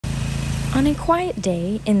On a quiet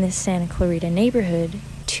day in this Santa Clarita neighborhood,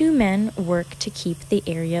 two men work to keep the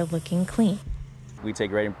area looking clean. We take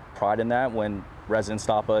great pride in that when residents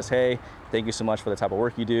stop us, hey, thank you so much for the type of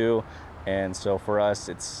work you do. And so for us,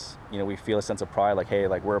 it's, we feel a sense of pride, like, hey,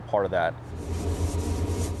 like we're a part of that.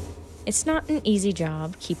 It's not an easy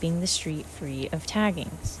job keeping the street free of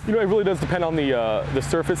taggings. It really does depend on the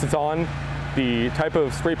surface it's on, the type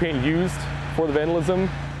of spray paint used for the vandalism.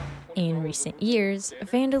 In recent years,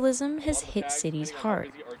 vandalism has hit cities hard,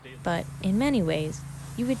 but in many ways,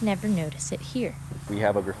 you would never notice it here. We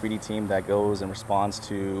have a graffiti team that goes and responds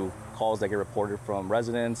to calls that get reported from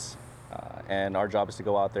residents, and our job is to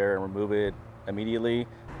go out there and remove it immediately.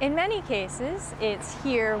 In many cases, it's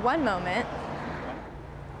here one moment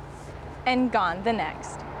and gone the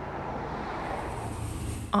next.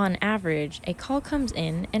 On average, a call comes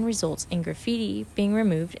in and results in graffiti being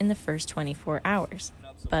removed in the first 24 hours.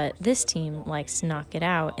 But this team likes to knock it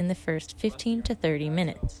out in the first 15 to 30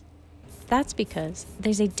 minutes. That's because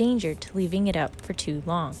there's a danger to leaving it up for too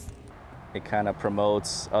long. It kind of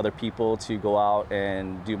promotes other people to go out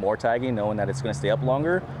and do more tagging, knowing that it's going to stay up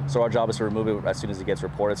longer. So our job is to remove it as soon as it gets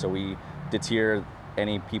reported, so we deter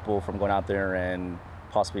any people from going out there and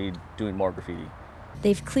possibly doing more graffiti.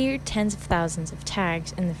 They've cleared tens of thousands of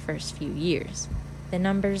tags in the first few years. The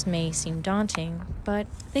numbers may seem daunting, but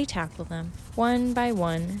they tackle them one by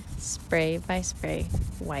one, spray by spray,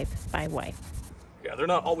 wipe by wipe. Yeah, they're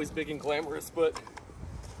not always big and glamorous, but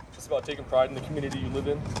just about taking pride in the community you live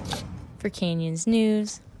in. For Canyons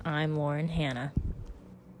News, I'm Lauren Hanna.